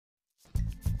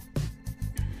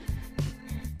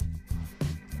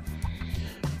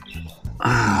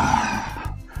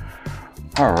All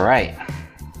right.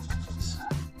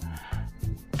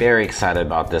 Very excited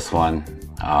about this one.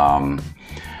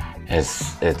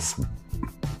 It's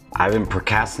I've been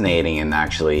procrastinating and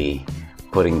actually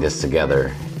putting this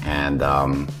together, and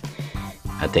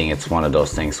I think it's one of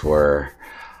those things where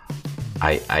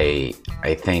I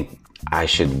think I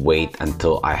should wait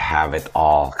until I have it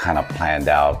all kind of planned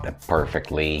out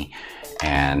perfectly,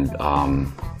 and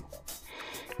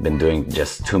been doing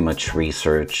just too much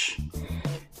research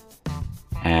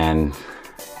and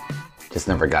just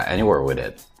never got anywhere with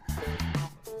it.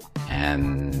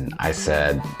 And I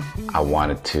said I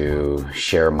wanted to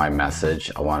share my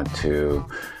message. I wanted to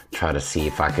try to see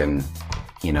if I can,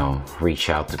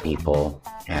 reach out to people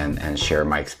and share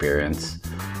my experience.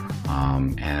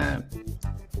 And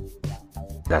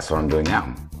that's what I'm doing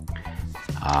now.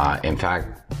 In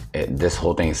fact, this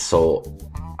whole thing is still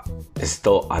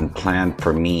unplanned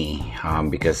for me,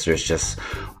 because there's just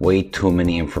way too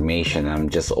many information. I'm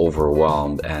just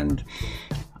overwhelmed, and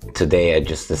today I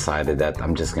just decided that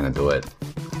I'm just gonna do it,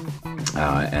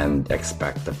 and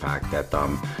expect the fact that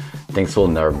things will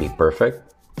never be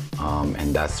perfect,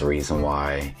 and that's the reason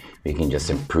why we can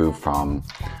just improve from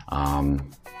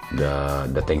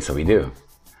the things that we do.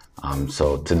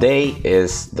 So today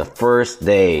is the first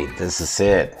day. This is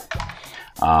it.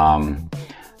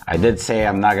 I did say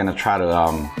I'm not gonna try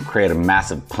to create a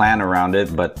massive plan around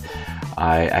it, but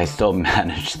I still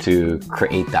managed to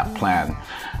create that plan.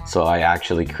 So I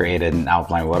actually created an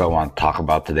outline what I want to talk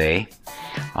about today.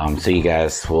 So you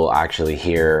guys will actually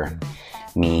hear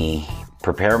me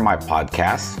prepare my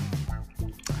podcast.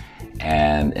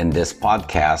 And in this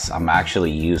podcast, I'm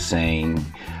actually using,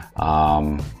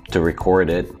 to record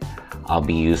it, I'll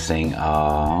be using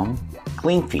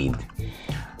CleanFeed.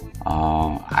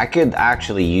 I could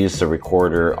actually use the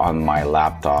recorder on my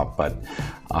laptop, but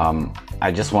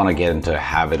I just want to get into a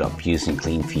habit of using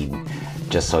CleanFeed,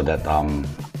 just so that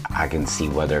I can see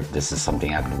whether this is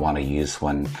something I'd want to use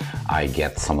when I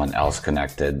get someone else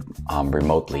connected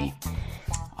remotely.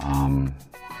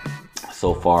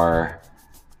 So far,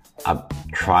 I've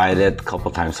tried it a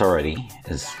couple times already.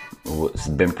 It's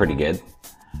been pretty good.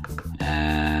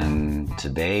 And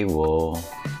today we'll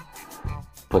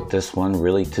put this one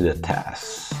really to the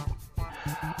test.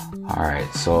 All right,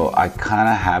 so I kind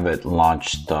of have it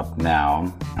launched up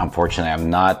now. Unfortunately, I'm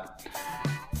not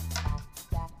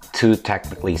too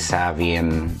technically savvy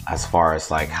in as far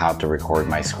as like how to record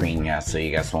my screen yet, so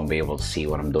you guys won't be able to see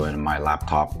what I'm doing in my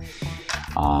laptop.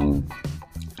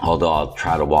 Although I'll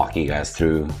try to walk you guys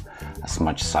through as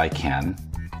much as I can.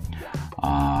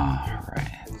 All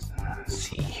right, let's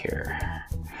see here.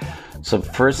 So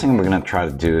the first thing we're gonna try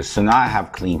to do, so now I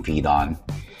have CleanFeed on,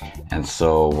 and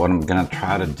so what I'm gonna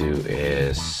try to do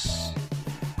is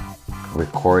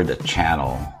record a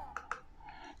channel.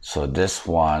 So this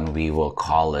one, we will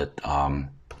call it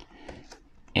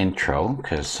intro,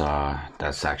 because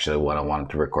that's actually what I wanted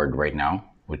to record right now,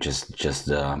 which is just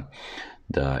the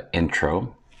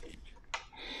intro.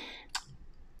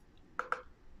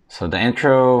 So the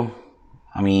intro,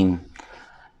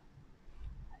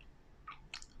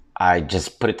 I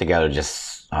just put it together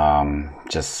just a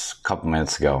couple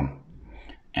minutes ago,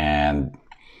 and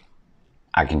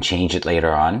I can change it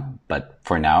later on. But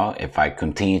for now, if I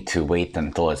continue to wait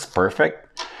until it's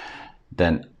perfect,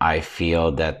 then I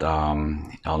feel that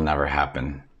it'll never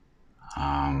happen.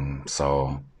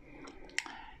 So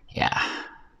yeah.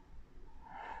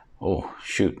 Oh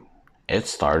shoot! It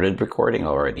started recording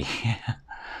already.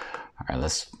 All right,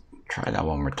 let's try that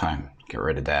one more time. Get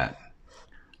rid of that.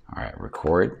 All right,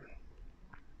 record.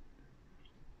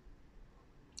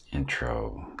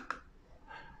 Intro.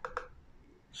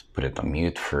 Let's put it on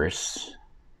mute first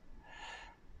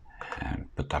and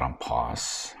put that on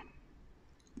pause,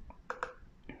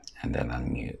 and then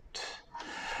unmute.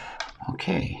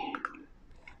 Okay.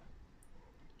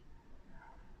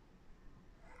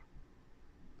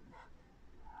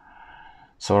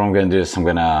 So what I'm gonna do is I'm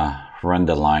gonna run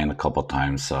the line a couple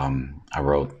times. I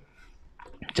wrote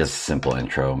just a simple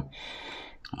intro.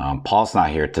 Paul's not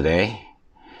here today,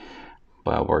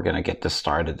 but we're gonna get this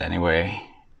started anyway.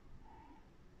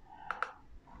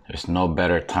 There's no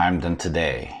better time than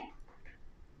today.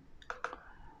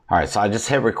 All right, so I just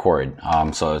hit record.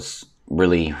 So it's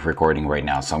really recording right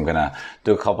now. So I'm gonna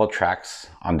do a couple tracks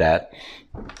on that.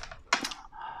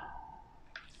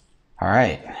 All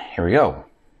right, here we go.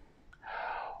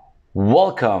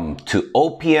 Welcome to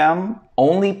OPM,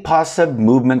 Only Positive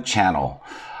Movement channel.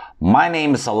 My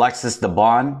name is Alexis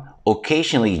Dabon,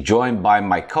 occasionally joined by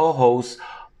my co-host,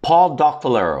 Paul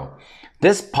Doctolero.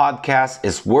 This podcast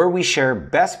is where we share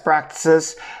best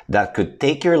practices that could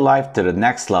take your life to the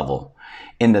next level.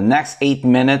 In the next 8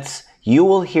 minutes, you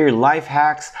will hear life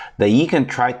hacks that you can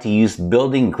try to use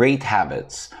building great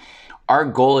habits. Our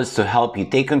goal is to help you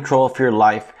take control of your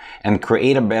life and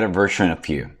create a better version of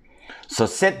you. So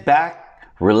sit back,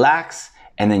 relax,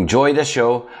 and enjoy the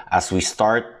show as we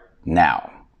start now.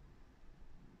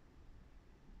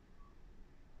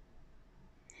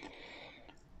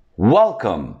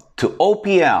 Welcome to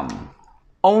OPM,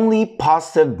 Only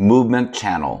Positive Movement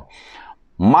Channel.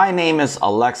 My name is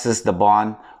Alexis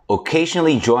Dabon,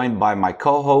 occasionally joined by my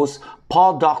co-host,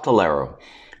 Paul Doctolero.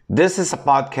 This is a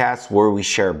podcast where we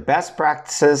share best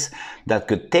practices that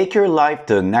could take your life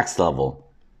to the next level.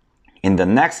 In the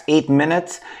next 8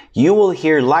 minutes, you will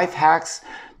hear life hacks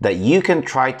that you can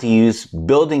try to use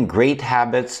building great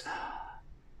habits.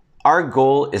 Our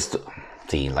goal is to...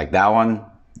 See, like that one,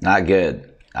 not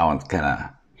good. That one's kind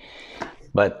of...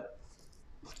 But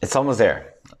it's almost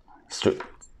there.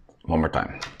 One more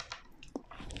time.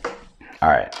 All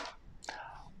right.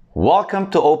 Welcome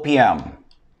to OPM,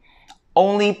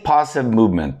 Only Positive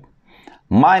Movement.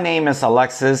 My name is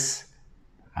Alexis.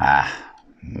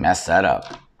 Messed that up.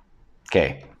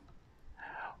 Okay.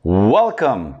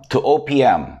 Welcome to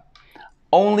OPM,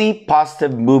 Only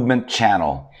Positive Movement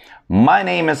Channel. My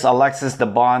name is Alexis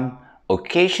Dabon,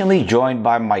 occasionally joined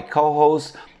by my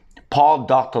co-host, Paul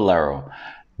Doctolero.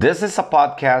 This is a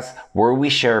podcast where we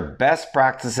share best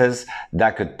practices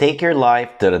that could take your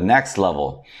life to the next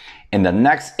level. In the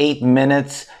next 8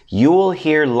 minutes, you will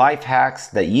hear life hacks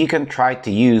that you can try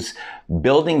to use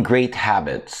building great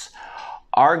habits.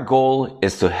 Our goal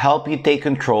is to help you take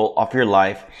control of your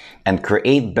life and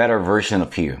create a better version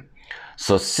of you.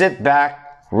 So sit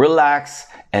back, relax,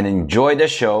 and enjoy the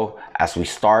show as we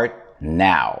start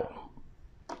now.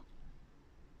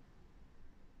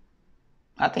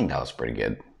 I think that was pretty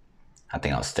good. I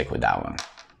think I'll stick with that one.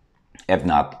 If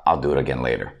not, I'll do it again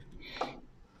later.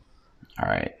 All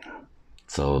right.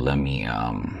 So let me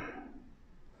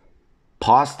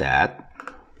pause that.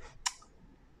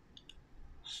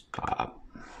 Stop.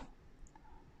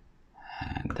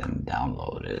 And then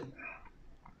download it.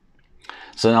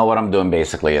 So now what I'm doing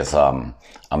basically is I'm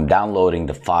downloading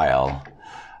the file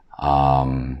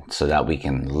so that we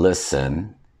can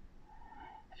listen.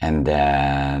 And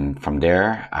then from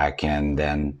there, I can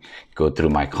then go through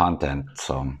my content.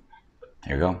 So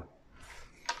here you go.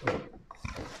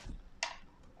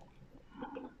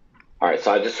 All right,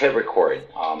 so I just hit record.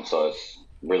 So it's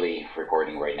really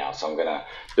recording right now. So I'm gonna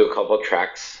do a couple of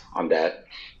tracks on that.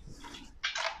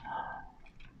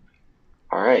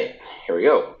 All right, here we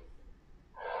go.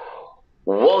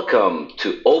 Welcome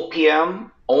to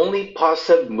OPM, Only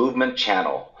Positive Movement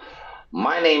Channel.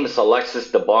 My name is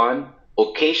Alexis Dabon,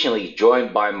 occasionally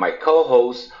joined by my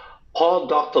co-host, Paul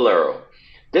Doctolero.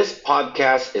 This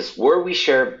podcast is where we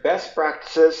share best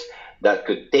practices that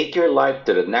could take your life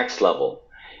to the next level.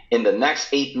 In the next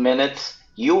 8 minutes,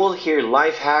 you will hear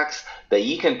life hacks that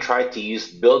you can try to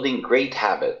use building great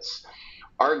habits.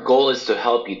 Our goal is to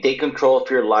help you take control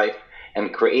of your life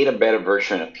and create a better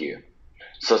version of you.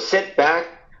 So sit back,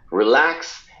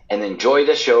 relax, and enjoy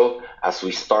the show as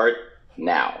we start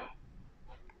now.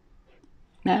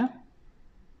 Now?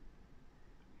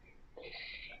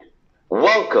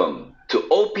 Welcome to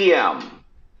OPM,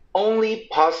 Only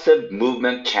Positive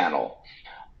Movement Channel.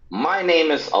 My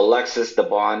name is Alexis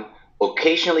Dabon,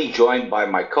 occasionally joined by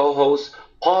my co-host,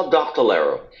 Paul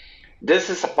Doctolero. This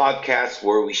is a podcast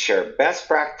where we share best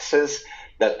practices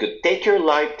that could take your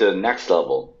life to the next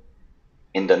level.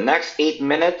 In the next 8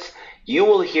 minutes, you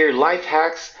will hear life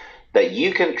hacks that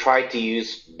you can try to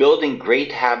use building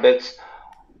great habits.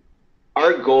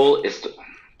 Our goal is to...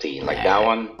 See, like that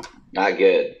one, not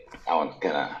good. That one's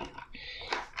gonna...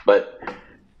 But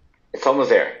it's almost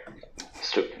there.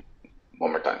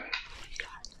 One more time.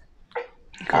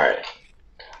 All right.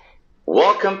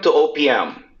 Welcome to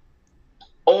OPM,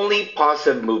 Only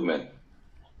Positive Movement.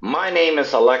 My name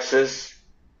is Alexis.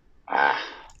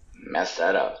 Messed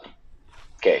that up.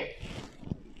 Okay.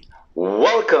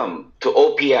 Welcome to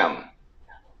OPM,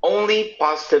 Only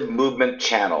Positive Movement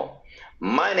Channel.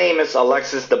 My name is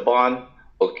Alexis Dabon,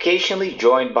 occasionally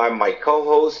joined by my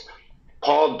co-host,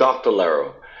 Paul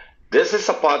Doctolero. This is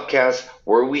a podcast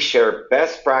where we share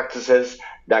best practices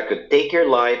that could take your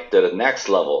life to the next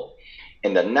level.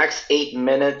 In the next 8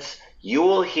 minutes, you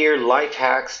will hear life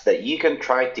hacks that you can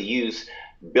try to use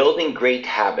building great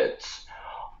habits.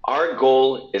 Our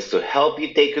goal is to help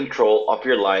you take control of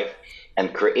your life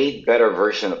and create a better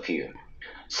version of you.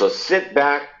 So sit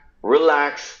back,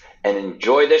 relax, and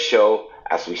enjoy the show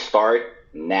as we start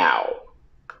now.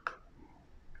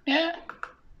 Yeah.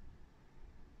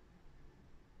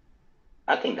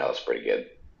 I think that was pretty good.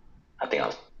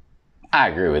 I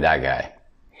agree with that guy.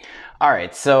 All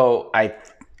right, so I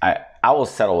will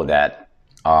settle with that,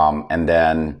 and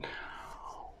then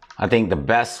I think the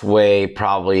best way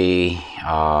probably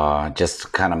just to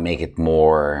kind of make it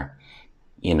more,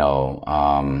 you know,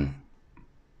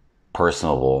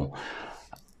 personable.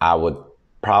 I would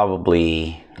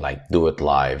probably like do it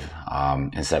live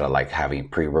instead of like having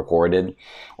pre-recorded,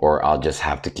 or I'll just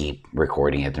have to keep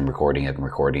recording it and recording it and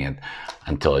recording it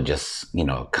until it just,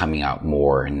 coming out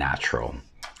more natural.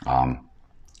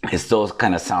 It still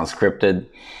kind of sounds scripted,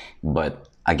 but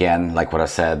again, like what I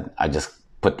said, I just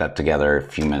put that together a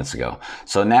few minutes ago.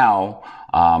 So now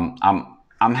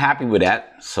I'm happy with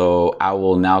that. So I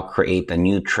will now create a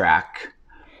new track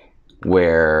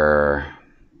where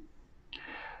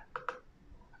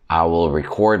I will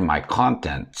record my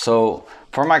content. So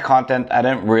for my content,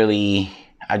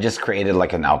 I just created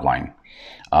like an outline.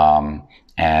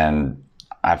 And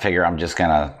I figure I'm just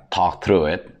gonna talk through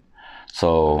it.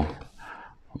 So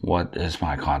what is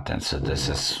my content? So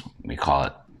we call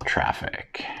it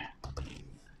traffic.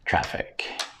 Traffic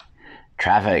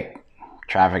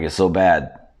is so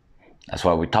bad. That's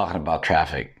why we're talking about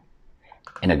traffic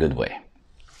in a good way.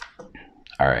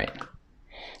 All right.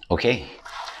 Okay.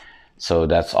 So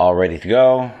that's all ready to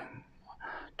go.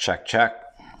 Check.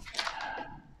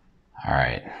 All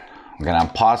right. I'm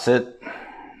gonna pause it.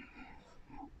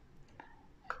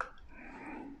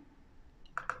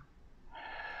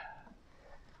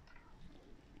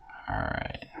 All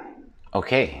right.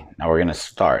 Okay, now we're gonna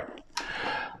start.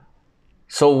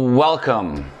 So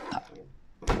welcome.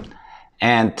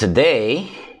 And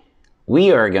today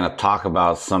we are gonna talk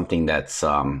about something that's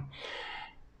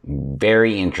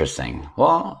very interesting.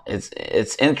 Well,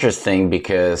 it's interesting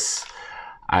because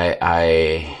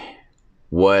I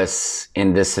was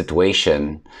in this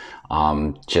situation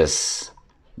just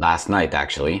last night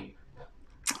actually.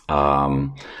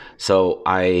 So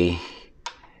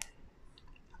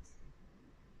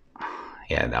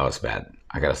yeah, that was bad.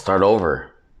 I gotta start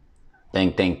over.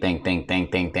 Think.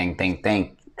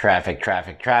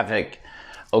 Traffic.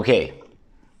 Okay.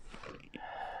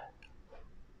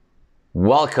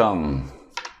 Welcome.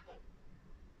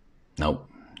 Nope,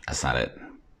 that's not it.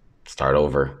 Start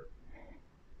over.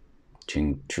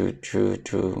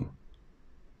 True.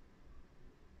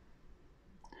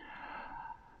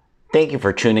 Thank you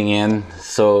for tuning in.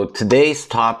 So today's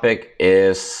topic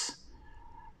is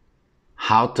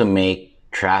how to make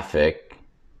traffic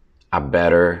a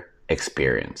better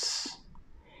experience.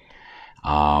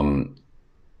 Why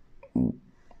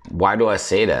do I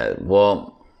say that?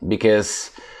 Well,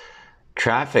 because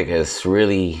traffic is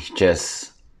really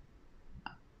just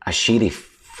a shitty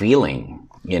feeling,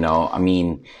 I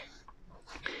mean,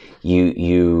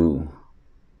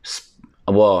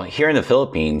 well, here in the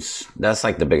Philippines, that's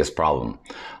like the biggest problem.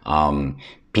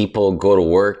 People go to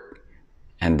work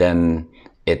and then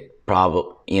it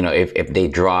probably, if they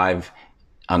drive,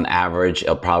 on average,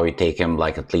 it'll probably take them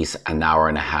like at least an hour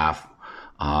and a half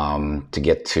to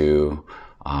get to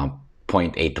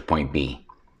point A to point B.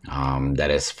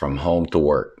 That is from home to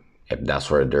work, if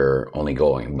that's where they're only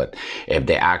going. But if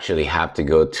they actually have to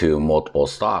go to multiple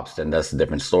stops, then that's a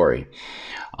different story.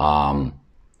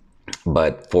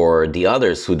 But for the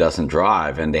others who doesn't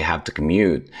drive and they have to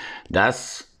commute,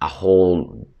 that's a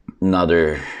whole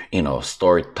another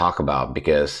story to talk about,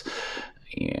 because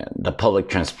the public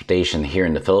transportation here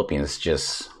in the Philippines is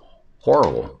just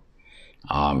horrible.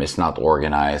 It's not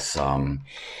organized. I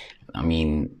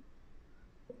mean,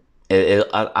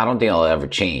 I don't think it'll ever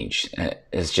change.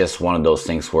 It's just one of those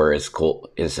things where it's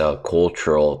a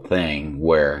cultural thing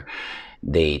where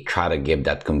they try to give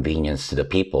that convenience to the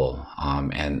people.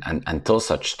 And until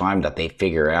such time that they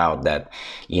figure out that,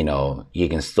 you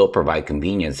can still provide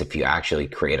convenience if you actually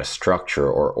create a structure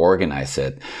or organize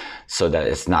it so that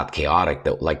it's not chaotic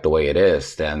like the way it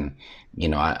is, then,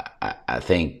 I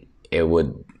think it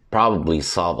would probably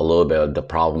solve a little bit of the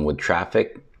problem with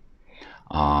traffic.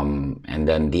 And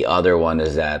then the other one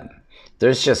is that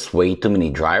there's just way too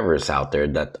many drivers out there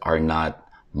that are not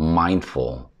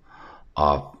mindful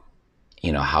of,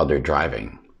 how they're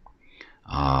driving.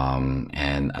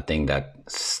 And I think that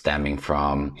stemming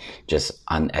from just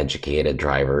uneducated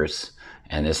drivers,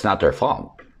 and it's not their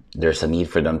fault. There's a need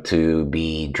for them to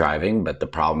be driving, but the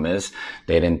problem is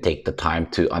they didn't take the time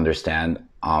to understand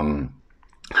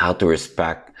how to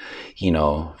respect,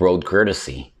 road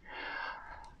courtesy.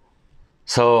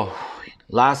 So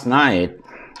last night,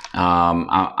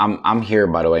 I'm here,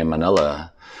 by the way, in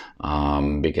Manila,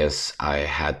 because I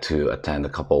had to attend a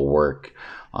couple work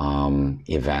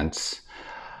events,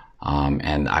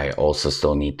 and I also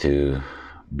still need to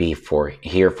be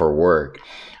here for work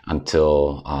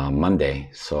until Monday,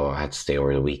 so I had to stay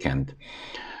over the weekend.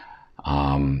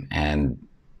 And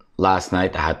last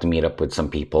night I had to meet up with some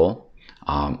people.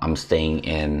 I'm staying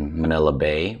in Manila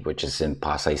Bay, which is in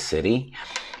Pasay City,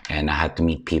 and I had to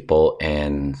meet people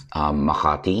in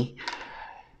Makati.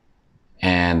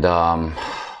 And I'm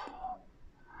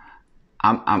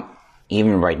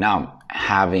even right now I'm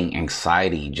having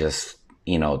anxiety just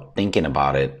thinking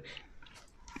about it.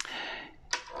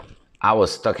 I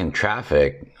was stuck in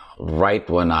traffic right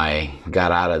when I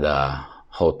got out of the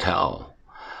hotel.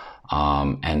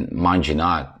 And mind you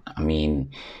not, I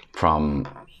mean, from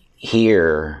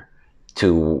here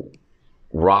to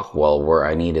Rockwell, where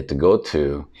I needed to go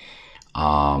to,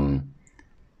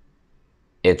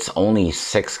 it's only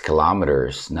 6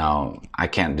 kilometers. Now, I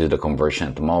can't do the conversion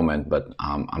at the moment, but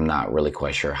I'm not really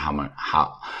quite sure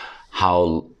how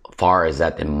far is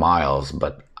that in miles,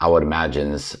 but I would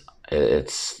imagine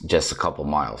it's just a couple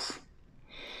miles.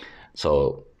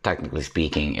 So technically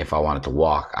speaking, if I wanted to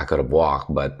walk, I could have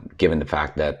walked, but given the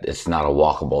fact that it's not a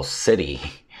walkable city,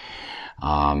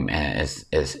 and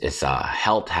it's a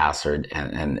health hazard,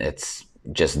 and it's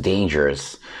just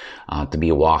dangerous to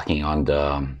be walking on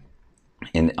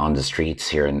the streets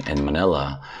here in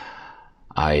Manila,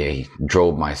 I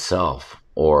drove myself,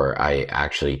 or I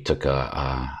actually took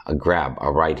a Grab,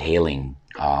 a ride-hailing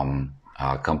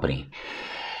company,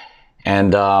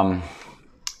 and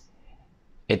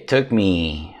it took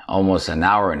me almost an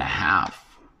hour and a half.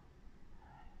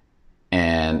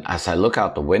 And as I look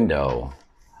out the window,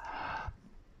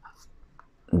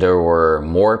 there were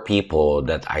more people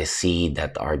that I see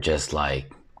that are just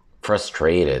like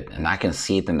frustrated, and I can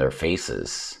see it in their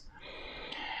faces.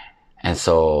 And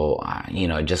so,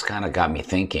 it just kind of got me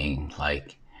thinking,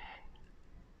 like,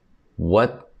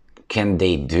 what can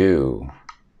they do?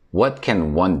 What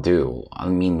can one do? I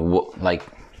mean,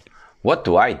 what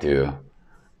do I do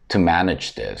to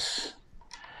manage this?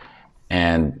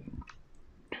 And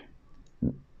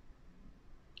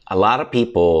a lot of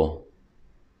people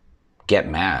get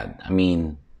mad. I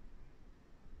mean,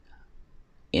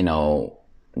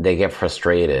 they get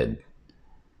frustrated,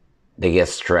 they get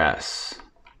stressed,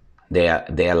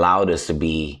 they allow this to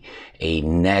be a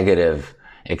negative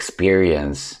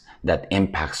experience that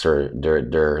impacts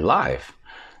their life.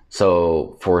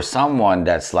 So for someone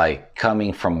that's like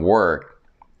coming from work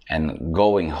and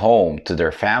going home to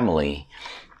their family,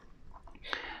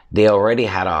 they already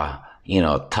had a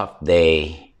tough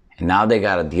day, and now they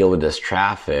got to deal with this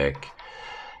traffic.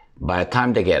 By the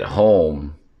time they get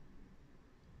home,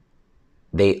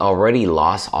 they already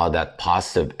lost all that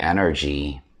positive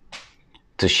energy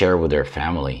to share with their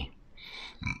family.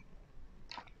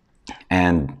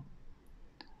 And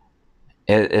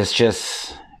it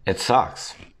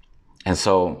sucks. And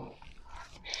so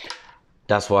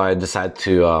that's why I decided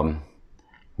to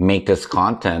make this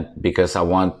content, because I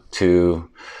want to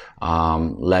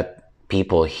let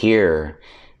people hear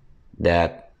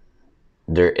that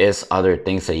there is other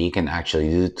things that you can actually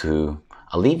do to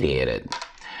alleviate it.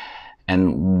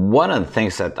 And one of the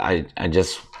things that I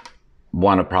just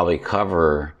want to probably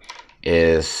cover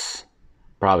is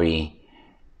probably,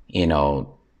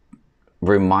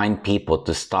 remind people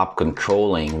to stop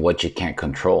controlling what you can't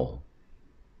control.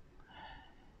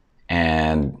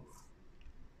 And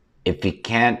if you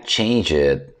can't change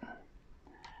it,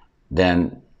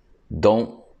 then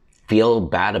don't feel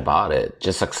bad about it.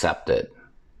 Just accept it.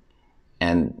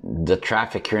 And the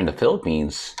traffic here in the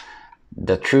Philippines,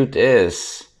 the truth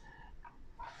is,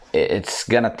 it's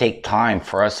gonna take time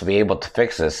for us to be able to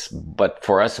fix this. But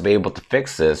for us to be able to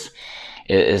fix this,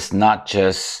 it's not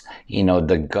just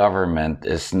the government.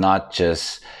 It's not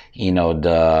just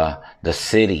the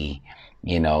city.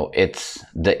 It's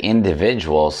the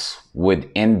individuals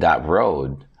within that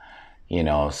road.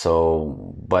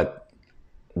 So, but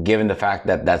given the fact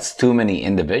that that's too many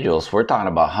individuals, we're talking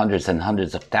about hundreds and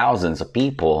hundreds of thousands of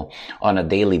people on a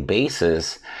daily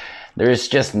basis. There's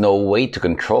just no way to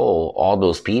control all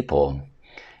those people.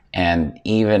 And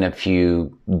even if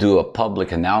you do a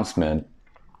public announcement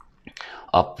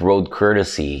of road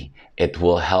courtesy, it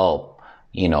will help,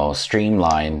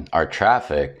 streamline our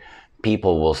traffic.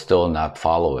 People will still not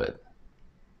follow it,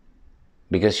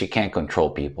 because you can't control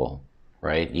people,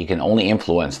 right? You can only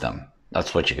influence them.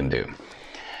 That's what you can do.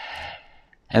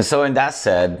 And so in that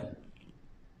said,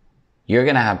 you're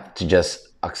going to have to just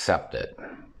accept it,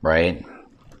 right?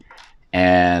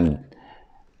 And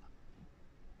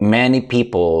many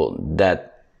people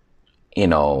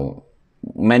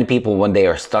when they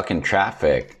are stuck in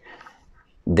traffic,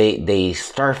 they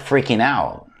start freaking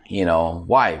out.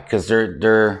 Why? Because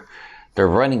they're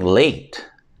running late.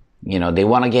 They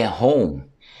want to get home.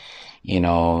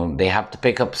 They have to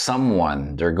pick up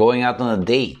someone. They're going out on a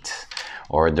date,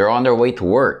 or they're on their way to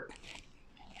work.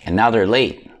 and now they're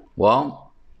late.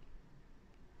 Well,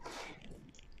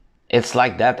 it's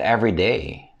like that every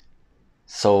day.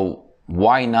 So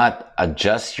why not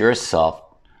adjust yourself?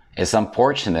 It's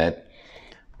unfortunate,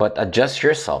 but adjust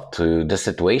yourself to the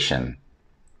situation.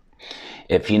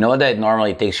 If you know that it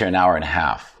normally takes you an hour and a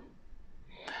half,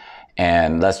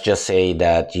 and let's just say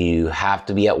that you have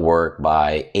to be at work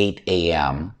by 8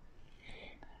 a.m.,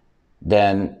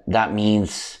 then that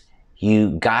means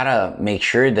you gotta make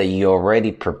sure that you're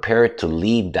already prepared to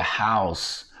leave the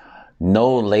house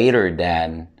no later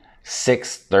than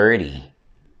 6:30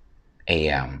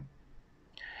 a.m.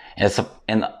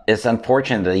 And it's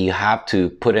unfortunate that you have to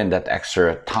put in that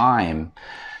extra time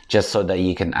just so that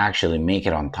you can actually make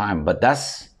it on time. But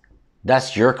that's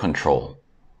your control.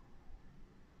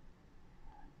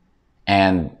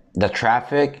 And the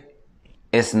traffic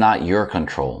is not your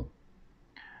control.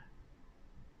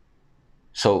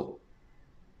 So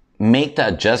make the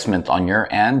adjustment on your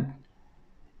end,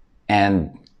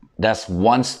 and that's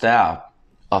one step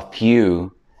of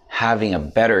you having a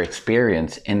better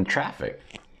experience in traffic.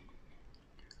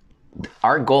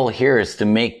 Our goal here is to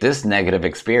make this negative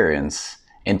experience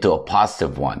into a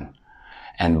positive one.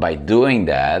 And by doing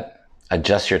that,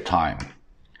 adjust your time.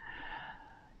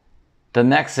 The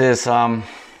next is,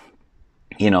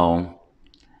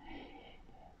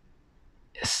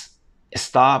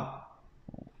 stop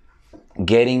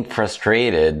getting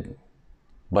frustrated,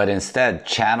 but instead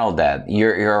channel that.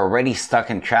 You're already stuck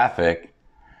in traffic.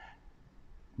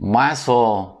 Might as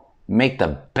well make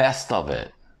the best of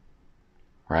it,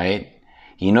 right?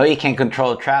 You know you can't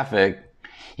control traffic.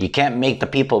 You can't make the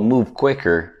people move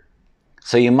quicker.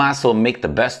 So you might as well make the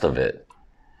best of it.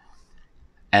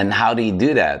 And how do you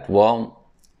do that? Well,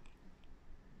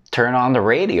 turn on the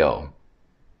radio.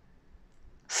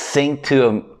 Sing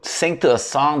to a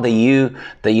song that you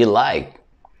like.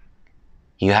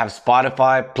 You have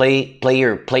Spotify, play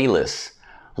your playlist.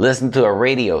 Listen to a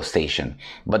radio station,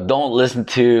 but don't listen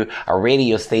to a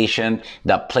radio station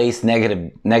that plays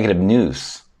negative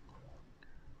news.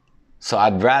 So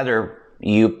I'd rather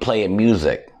you play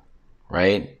music,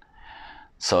 right?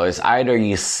 So it's either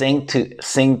you sing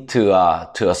to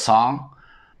a song,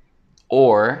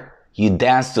 or you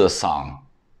dance to a song.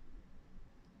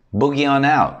 Boogie on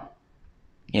out.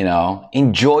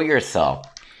 Enjoy yourself.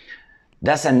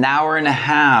 That's an hour and a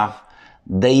half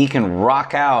that you can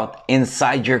rock out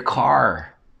inside your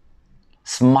car.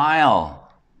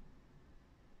 Smile.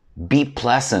 Be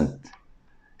pleasant.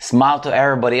 Smile to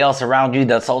everybody else around you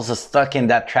that's also stuck in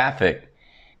that traffic.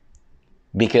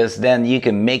 Because then you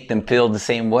can make them feel the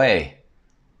same way.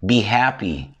 Be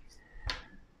happy.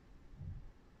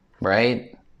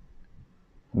 Right?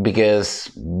 Because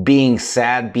being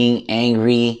sad, being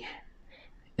angry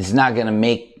is not going to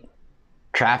make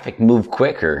traffic move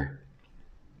quicker.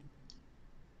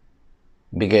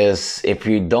 Because if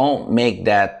you don't make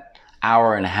that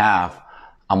hour and a half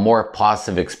a more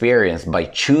positive experience by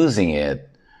choosing it,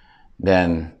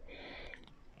 then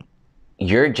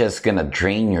you're just going to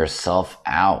drain yourself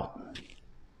out.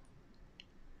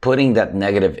 Putting that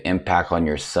negative impact on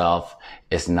yourself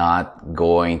is not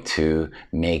going to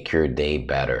make your day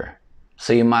better.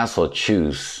 So you might as well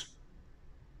choose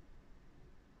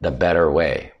the better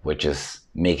way, which is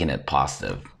making it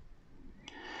positive.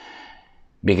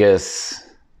 Because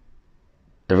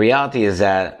the reality is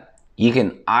that you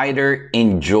can either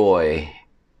enjoy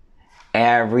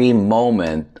every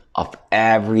moment of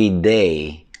every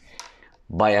day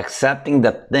by accepting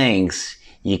the things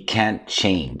you can't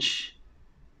change,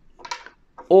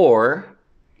 or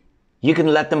you can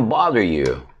let them bother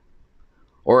you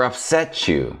or upset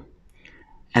you,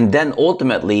 and then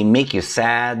ultimately make you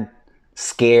sad,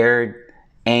 scared,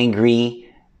 angry,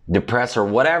 depressed, or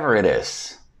whatever it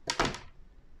is.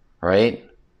 Right?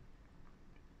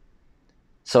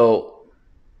 So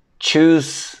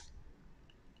choose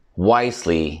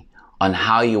wisely on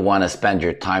how you want to spend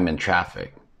your time in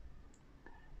traffic.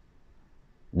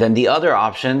 Then the other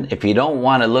option, if you don't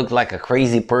want to look like a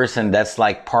crazy person that's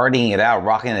like partying it out,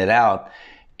 rocking it out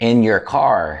in your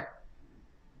car,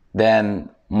 then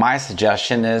my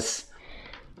suggestion is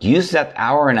use that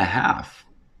hour and a half.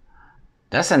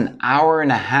 That's an hour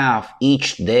and a half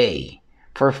each day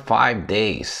for 5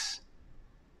 days.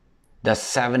 That's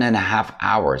 7.5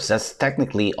 hours. That's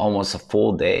technically almost a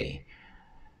full day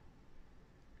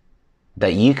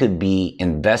that you could be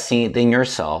investing it in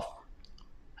yourself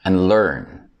and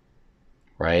learn,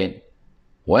 right?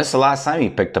 When's the last time you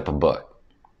picked up a book?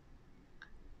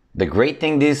 The great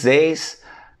thing these days,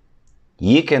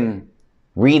 you can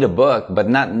read a book, but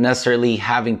not necessarily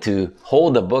having to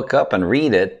hold the book up and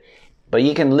read it, but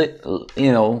you can,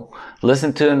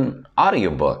 listen to an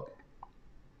audiobook.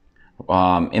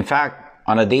 In fact,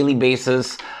 on a daily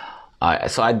basis,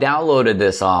 so I downloaded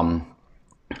this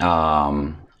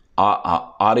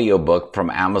audiobook from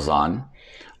Amazon,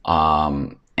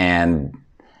 and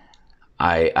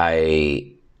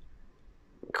I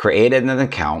created an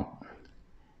account,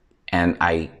 and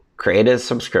I created a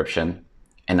subscription,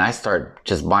 and I started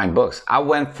just buying books. I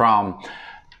went from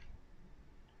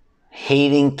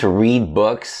hating to read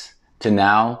books to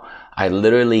now I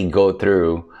literally go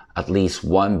through at least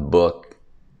one book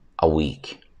a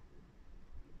week.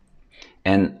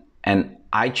 And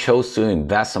I chose to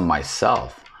invest in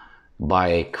myself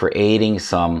by creating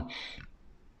some,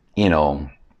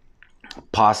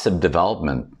 positive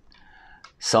development,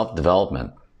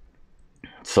 self-development.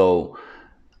 So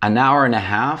an hour and a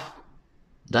half,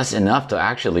 that's enough to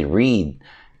actually read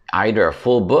either a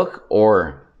full book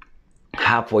or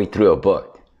halfway through a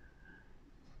book.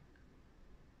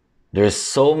 There's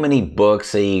so many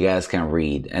books that you guys can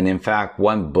read. And in fact,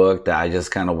 one book that I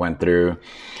just kind of went through,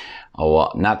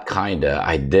 well, not kinda,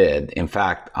 I did. In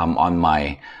fact, I'm on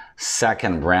my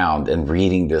second round in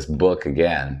reading this book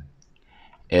again.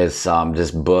 It's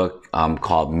this book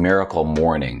called Miracle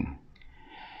Morning.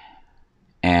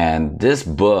 And this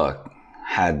book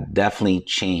had definitely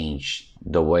changed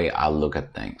the way I look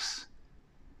at things.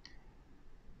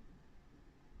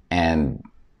 And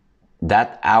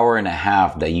that hour and a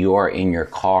half that you are in your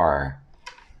car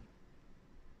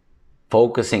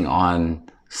focusing on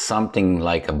something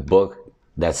like a book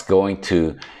that's going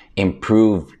to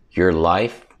improve your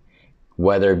life,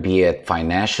 whether be it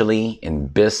financially, in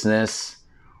business,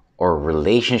 or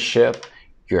relationship,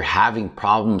 you're having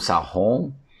problems at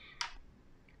home.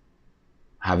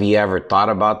 Have you ever thought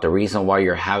about the reason why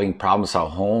you're having problems at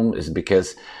home is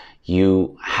because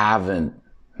you haven't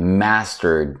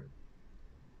mastered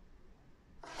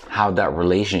how that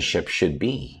relationship should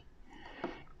be?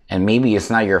 And maybe it's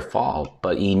not your fault,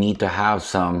 but you need to have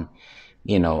some,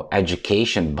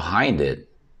 education behind it.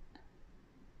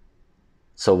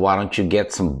 So why don't you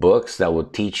get some books that will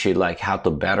teach you like how to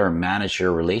better manage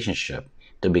your relationship,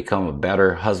 to become a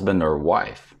better husband or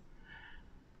wife,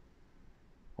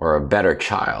 or a better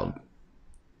child,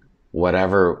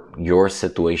 whatever your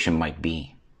situation might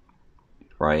be,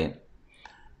 right?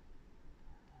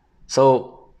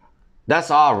 So that's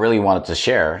all I really wanted to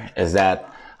share, is that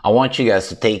I want you guys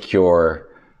to take your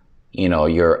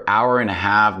hour and a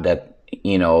half that,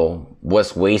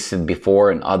 was wasted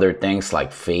before in other things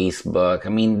like Facebook. I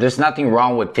mean, there's nothing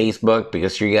wrong with Facebook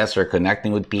because you guys are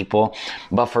connecting with people.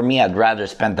 But for me, I'd rather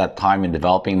spend that time in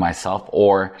developing myself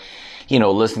or,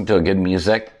 listening to a good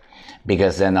music,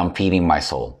 because then I'm feeding my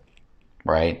soul,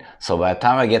 right? So by the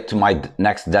time I get to my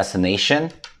next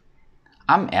destination,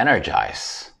 I'm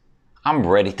energized. I'm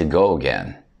ready to go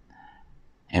again.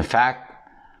 In fact,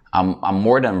 I'm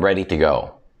more than ready to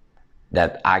go.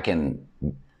 That I can,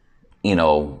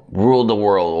 rule the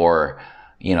world or,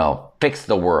 fix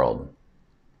the world.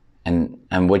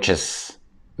 And which is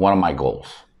one of my goals.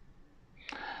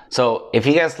 So if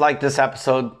you guys like this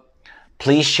episode,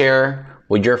 please share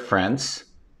with your friends,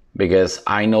 because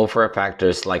I know for a fact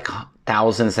there's like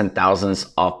thousands and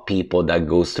thousands of people that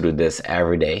goes through this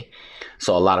every day.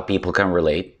 So a lot of people can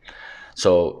relate.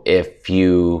 So if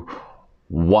you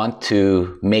want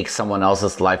to make someone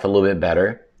else's life a little bit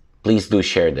better, please do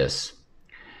share this.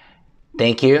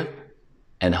 Thank you,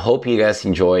 and hope you guys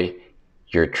enjoy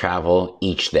your travel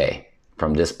each day.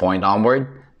 From this point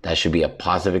onward, that should be a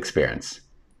positive experience.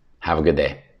 Have a good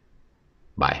day.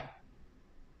 Bye.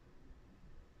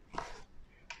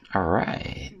 All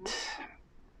right.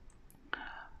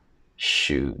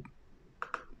 Shoot.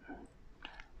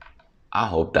 I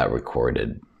hope that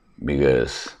recorded,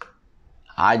 because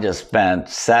I just spent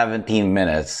 17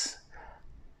 minutes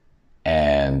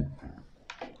and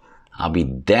I'll be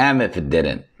damned if it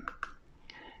didn't.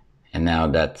 And now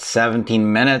that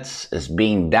 17 minutes is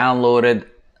being downloaded,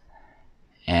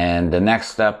 and the next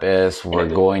step is we're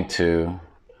going to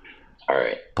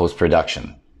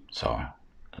post-production. So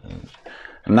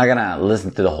I'm not gonna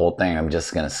listen to the whole thing. I'm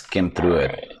just gonna skim through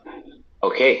it.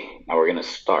 Okay, now we're gonna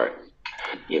start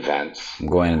events. I'm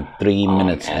going 3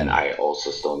 minutes in. And I also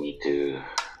still need to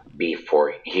be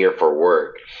here for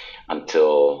work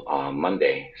until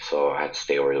Monday, so I had to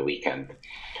stay over the weekend.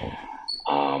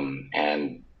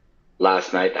 And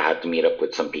last night I had to meet up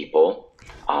with some people.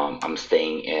 I'm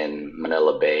staying in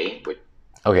Manila Bay.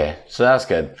 Okay, so that's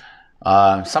good.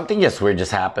 Something just weird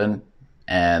just happened,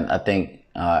 and I think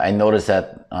I noticed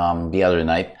that the other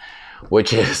night,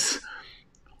 which is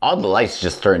all the lights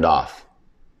just turned off.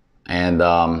 And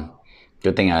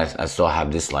good thing I still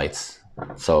have these lights.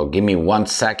 So give me 1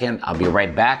 second. I'll be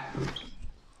right back.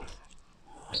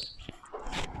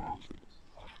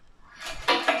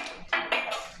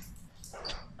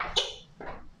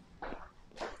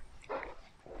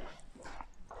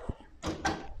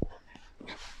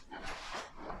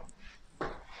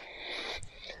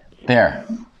 Here,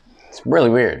 it's really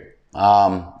weird.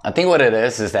 I think what it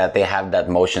is that they have that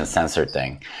motion sensor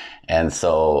thing. And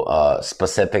so a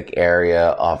specific area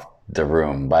of the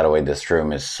room, by the way, this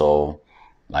room is so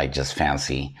like just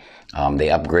fancy. They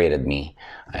upgraded me,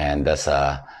 and that's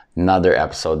another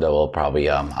episode that will probably,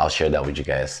 I'll share that with you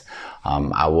guys.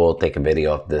 I will take a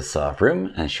video of this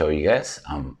room and show you guys.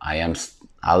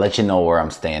 I'll let you know where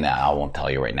I'm staying at. I won't tell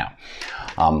you right now.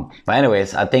 But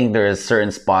anyways, I think there's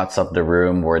certain spots of the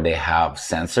room where they have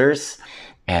sensors.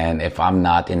 And if I'm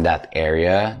not in that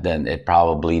area, then it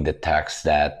probably detects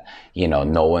that,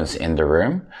 no one's in the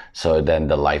room. So then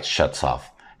the light shuts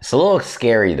off. It's a little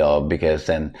scary though, because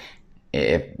then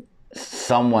if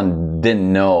someone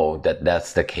didn't know that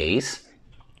that's the case,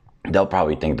 they'll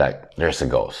probably think that there's a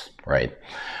ghost, right?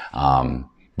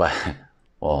 But,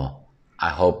 well, I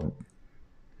hope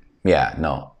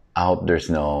there's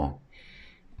no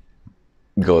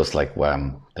ghost like what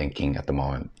I'm thinking at the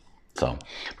moment. So,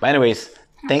 but anyways,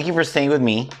 thank you for staying with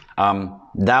me.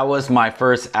 That was my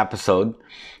first episode,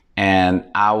 and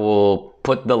I will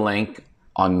put the link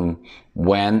on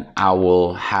when I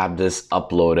will have this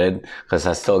uploaded, because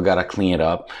I still gotta clean it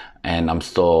up, and I'm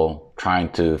still trying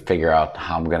to figure out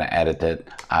how I'm gonna edit it.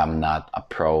 I'm not a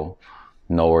pro,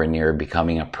 nowhere near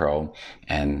becoming a pro,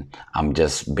 and I'm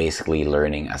just basically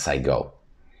learning as I go.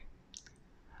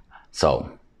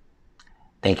 So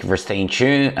thank you for staying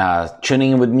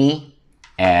tuning in with me,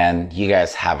 and you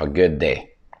guys have a good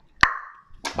day.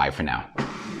 Bye for now.